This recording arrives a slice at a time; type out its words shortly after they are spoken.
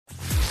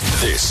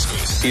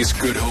This is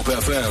Good Hope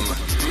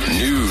FM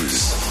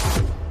News.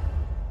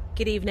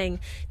 Good evening.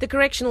 The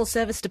Correctional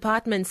Service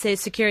Department says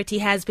security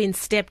has been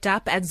stepped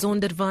up at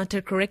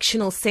Zonderwater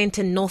Correctional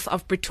Centre north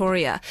of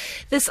Pretoria.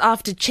 This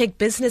after Czech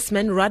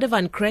businessman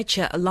Radovan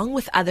Krejcir, along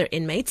with other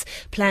inmates,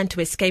 planned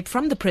to escape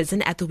from the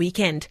prison at the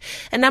weekend.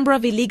 A number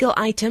of illegal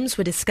items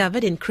were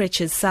discovered in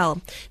Krejcir's cell.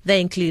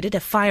 They included a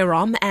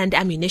firearm and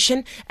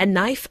ammunition, a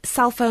knife,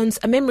 cell phones,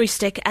 a memory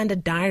stick and a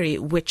diary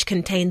which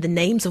contained the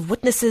names of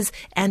witnesses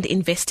and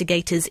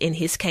investigators in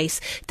his case.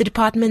 The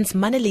department's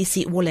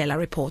Manalisi Wolela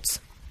reports.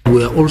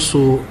 We are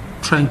also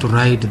trying to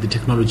ride the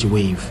technology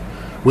wave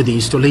with the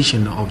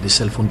installation of the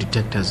cell phone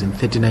detectors in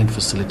 39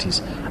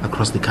 facilities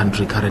across the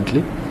country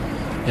currently.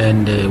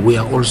 And we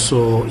are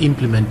also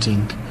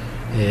implementing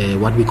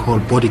what we call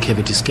body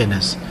cavity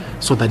scanners,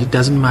 so that it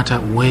doesn't matter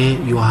where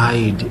you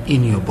hide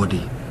in your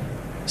body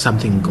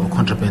something or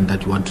contraband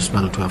that you want to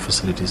smuggle to our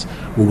facilities,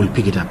 we will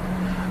pick it up.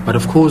 But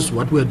of course,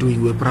 what we're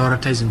doing, we're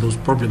prioritizing those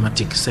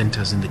problematic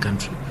centers in the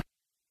country.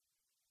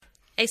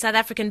 A South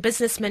African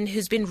businessman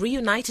who's been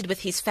reunited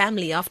with his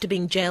family after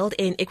being jailed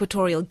in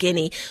Equatorial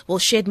Guinea will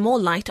shed more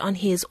light on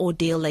his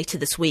ordeal later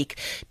this week.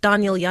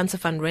 Daniel Janse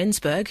van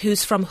Rensburg,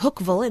 who's from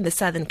Hoekville in the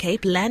Southern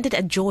Cape, landed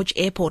at George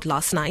Airport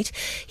last night.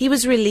 He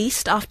was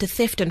released after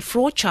theft and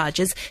fraud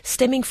charges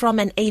stemming from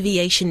an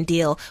aviation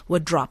deal were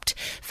dropped.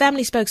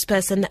 Family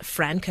spokesperson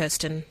Fran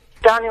Kirsten.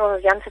 Daniel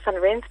Janse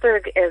van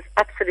Rensburg is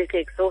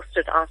absolutely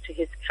exhausted after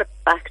his trip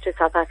back to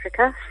South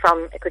Africa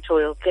from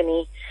Equatorial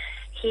Guinea.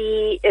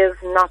 He is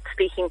not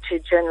speaking to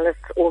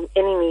journalists or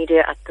any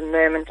media at the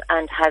moment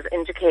and has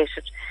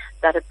indicated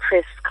that a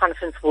press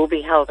conference will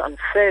be held on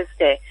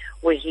Thursday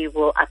where he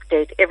will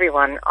update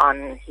everyone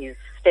on his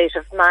state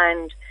of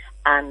mind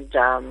and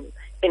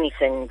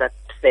anything that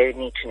they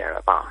need to know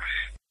about.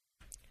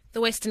 The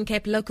Western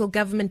Cape Local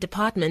Government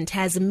Department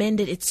has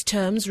amended its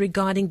terms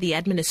regarding the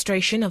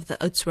administration of the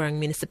Oudtshoorn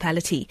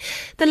municipality.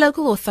 The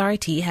local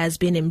authority has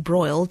been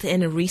embroiled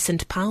in a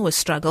recent power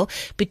struggle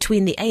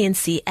between the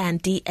ANC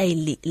and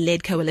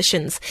DA-led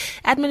coalitions.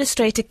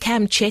 Administrator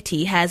Cam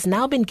Chetty has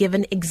now been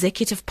given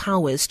executive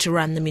powers to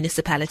run the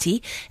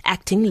municipality.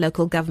 Acting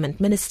Local Government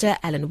Minister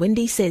Alan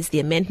Winde says the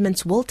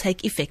amendments will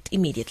take effect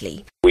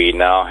immediately. We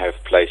now have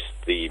placed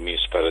the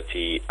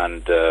municipality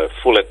under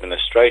full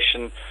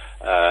administration.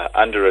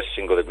 Under a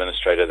single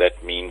administrator.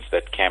 That means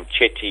that Cam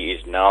Chetty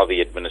is now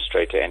the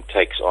administrator and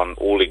takes on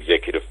all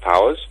executive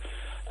powers.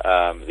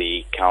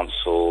 The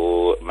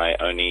council may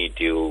only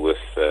deal with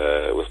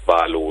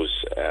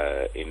bylaws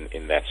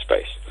in that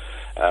space.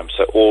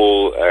 So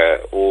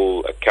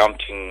all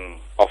accounting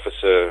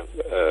officer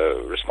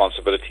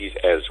responsibilities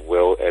as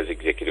well as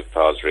executive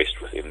powers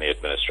rest within the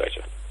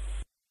administrator.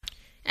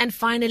 And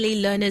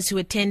finally, learners who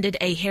attended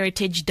a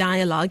heritage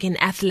dialogue in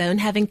Athlone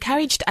have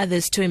encouraged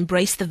others to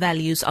embrace the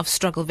values of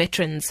struggle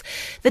veterans.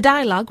 The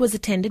dialogue was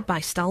attended by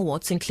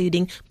stalwarts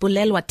including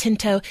Bulelwa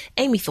Tinto,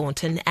 Amy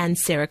Thornton and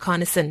Sarah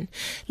Carnison.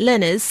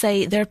 Learners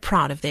say they're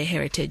proud of their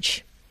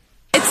heritage.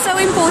 It's so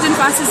important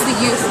for us as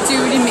the youth to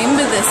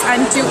remember this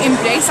and to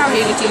embrace our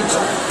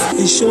heritage.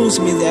 It shows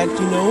me that,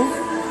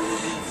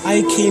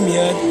 I came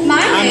here,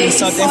 I'm in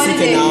South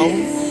Africa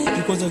now.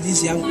 Because of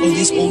these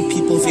old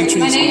people,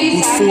 veterans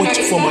who fought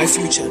for my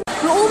future.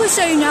 We're always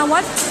saying, now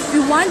what? We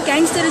want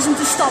gangsterism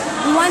to stop.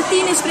 We want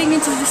teenage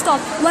pregnancies to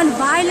stop. We want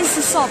violence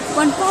to stop. We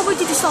want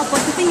poverty to stop.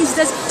 But the thing is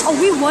this, are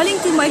we willing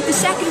to make the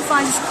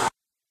sacrifices?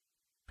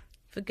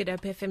 For Good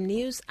Hope FM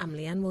News, I'm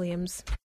Leanne Williams.